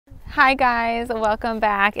Hi guys, welcome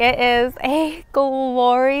back. It is a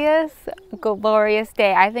glorious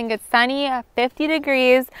day. I think it's sunny, 50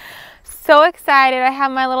 degrees. So excited. I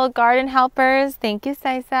have my little garden helpers. Thank you,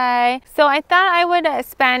 Sai Sai. So I thought I would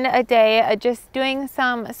spend a day just doing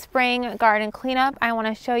some spring garden cleanup. I want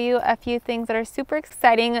to show you a few things that are super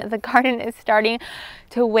exciting. The garden is starting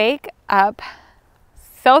to wake up.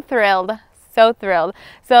 So thrilled. So thrilled.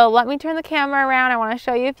 So let me turn the camera around. I want to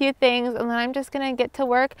show you a few things and then I'm just gonna get to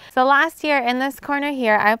work. So last year in this corner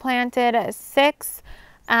here, I planted six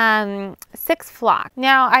phlox.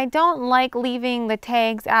 Now I don't like leaving the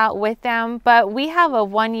tags out with them, but we have a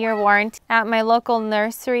 1-year warranty at my local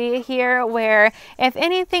nursery here where if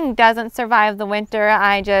anything doesn't survive the winter,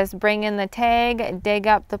 I just bring in the tag, dig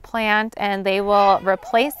up the plant, and they will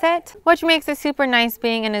replace it, which makes it super nice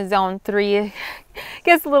being in a zone 3.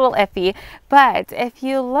 Gets a little iffy. But if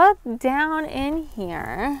you look down in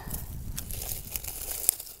here,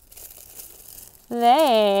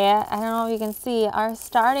 they, I don't know if you can see, are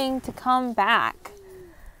starting to come back.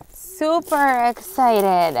 Super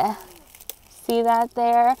excited. See that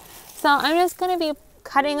there? So I'm just going to be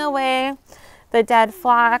cutting away the dead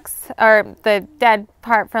phlox, or the dead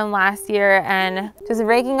part from last year, and just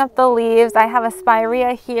raking up the leaves. I have a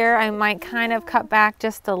spirea here. I might kind of cut back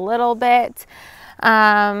just a little bit.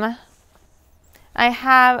 I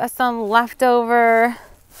have some leftover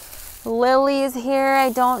lilies here.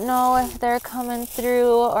 I don't know if they're coming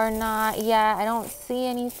through or not yet. I don't see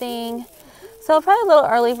anything. So probably a little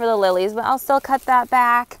early for the lilies, but I'll still cut that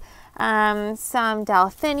back. Some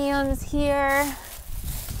delphiniums here.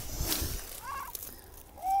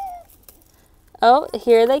 Oh,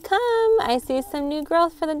 here they come. I see some new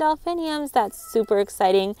growth for the delphiniums. That's super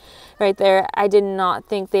exciting right there. I did not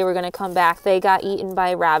think they were going to come back. They got eaten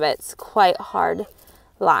by rabbits quite hard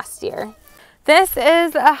last year. This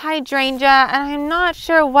is a hydrangea, and I'm not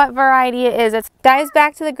sure what variety it is. It dives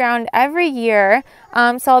back to the ground every year,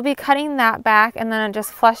 so I'll be cutting that back, and then it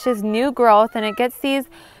just flushes new growth, and it gets these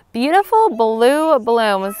beautiful blue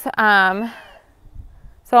blooms. So I'm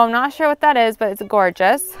not sure what that is, but it's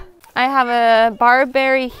gorgeous. I have a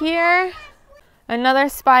barberry here, another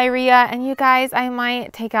spirea, and you guys, I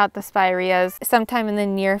might take out the spireas sometime in the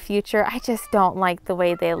near future. I just don't like the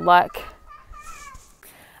way they look.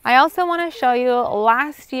 I also want to show you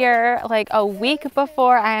last year, like a week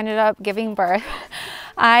before I ended up giving birth,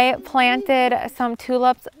 I planted some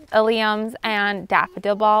tulips, iliums, and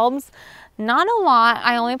daffodil bulbs. Not a lot.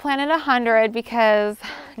 I only planted 100 because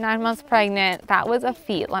 9 months pregnant, that was a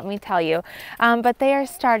feat, let me tell you. But they are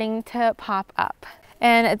starting to pop up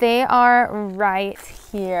and they are right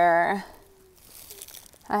here.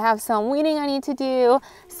 I have some weeding I need to do.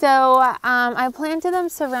 So I planted them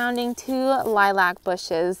surrounding 2 lilac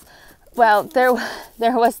bushes. Well, there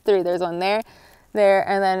was 3. There's one there,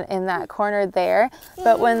 and then in that corner there.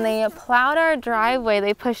 But when they plowed our driveway,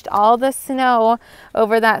 they pushed all the snow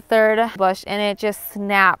over that 3rd bush and it just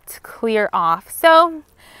snapped clear off. So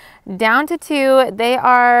down to 2. They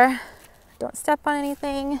are, don't step on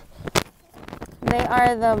anything. They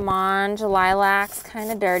are the Mange lilacs,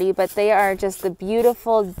 kind of dirty, but they are just the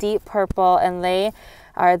beautiful deep purple, and they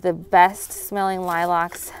are the best smelling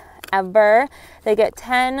lilacs ever. They get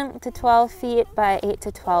 10 to 12 feet by 8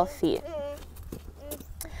 to 12 feet.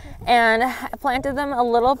 And I planted them a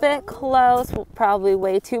little bit close, probably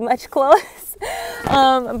way too much close.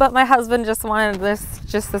 But my husband just wanted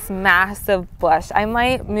this massive bush. I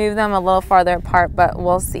might move them a little farther apart, but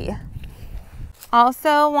we'll see.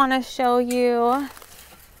 Also want to show you,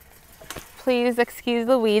 please excuse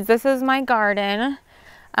the weeds. This is my garden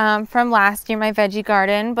from last year, my veggie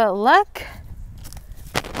garden, but look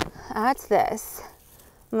at this.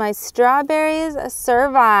 My strawberries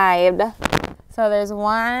survived. So there's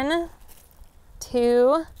 1,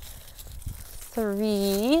 2,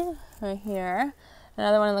 3 right here.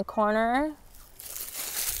 Another one in the corner.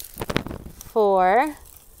 4.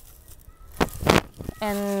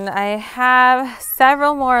 And I have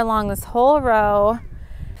several more along this whole row.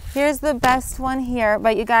 Here's the best one here.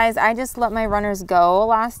 But you guys, I just let my runners go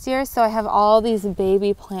last year, so I have all these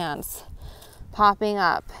baby plants popping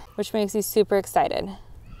up, which makes me super excited.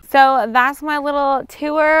 So that's my little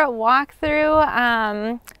tour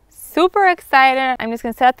walkthrough. Super excited. I'm just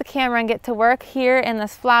gonna set up the camera and get to work here in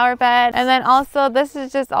this flower bed. And then also, this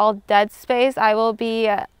is just all dead space. I will be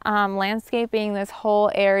landscaping this whole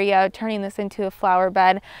area, turning this into a flower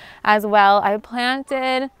bed as well. I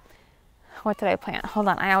planted, what did I plant? Hold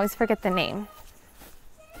on, I always forget the name.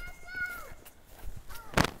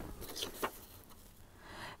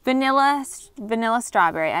 vanilla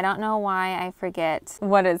strawberry. I don't know why I forget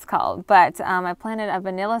what it's called, but I planted a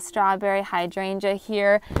vanilla strawberry hydrangea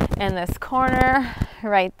here in this corner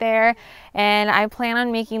right there, and I plan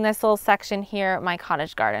on making this little section here my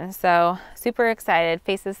cottage garden. So super excited.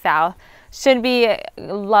 Faces south, should be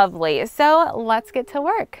lovely. So let's get to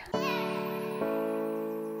work.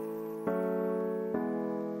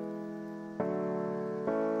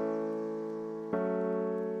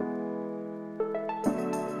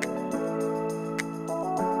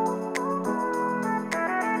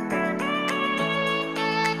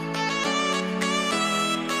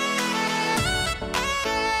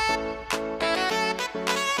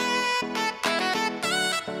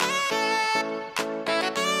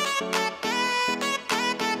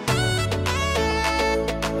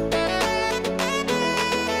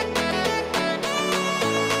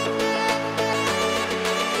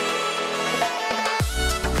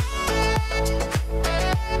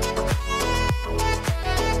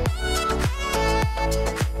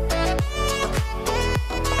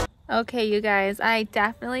 Okay, you guys, I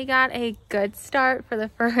definitely got a good start for the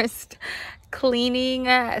first cleaning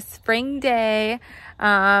spring day.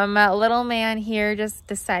 Little man here just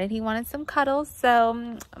decided he wanted some cuddles,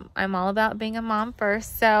 so I'm all about being a mom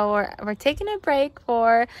first. So we're taking a break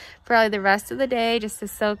for probably the rest of the day just to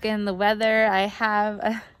soak in the weather. I have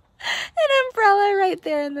an umbrella right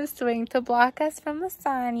there in the swing to block us from the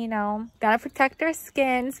sun, you know. Gotta protect our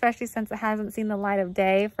skin, especially since it hasn't seen the light of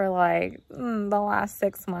day for like the last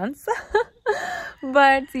 6 months.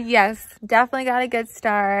 But yes, definitely got a good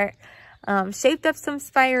start. Shaped up some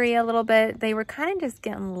spirea a little bit. They were kind of just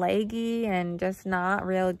getting leggy and just not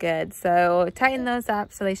real good. So tighten those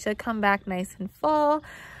up so they should come back nice and full.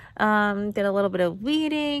 Did a little bit of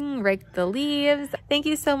weeding, raked the leaves. Thank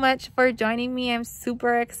you so much for joining me. I'm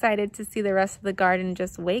super excited to see the rest of the garden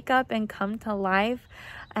just wake up and come to life.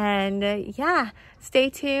 And yeah,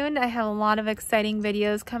 stay tuned. I have a lot of exciting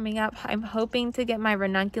videos coming up. I'm hoping to get my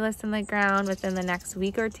ranunculus in the ground within the next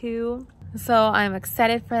week or two. So I'm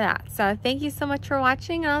excited for that. So thank you so much for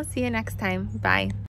watching. I'll see you next time. Bye.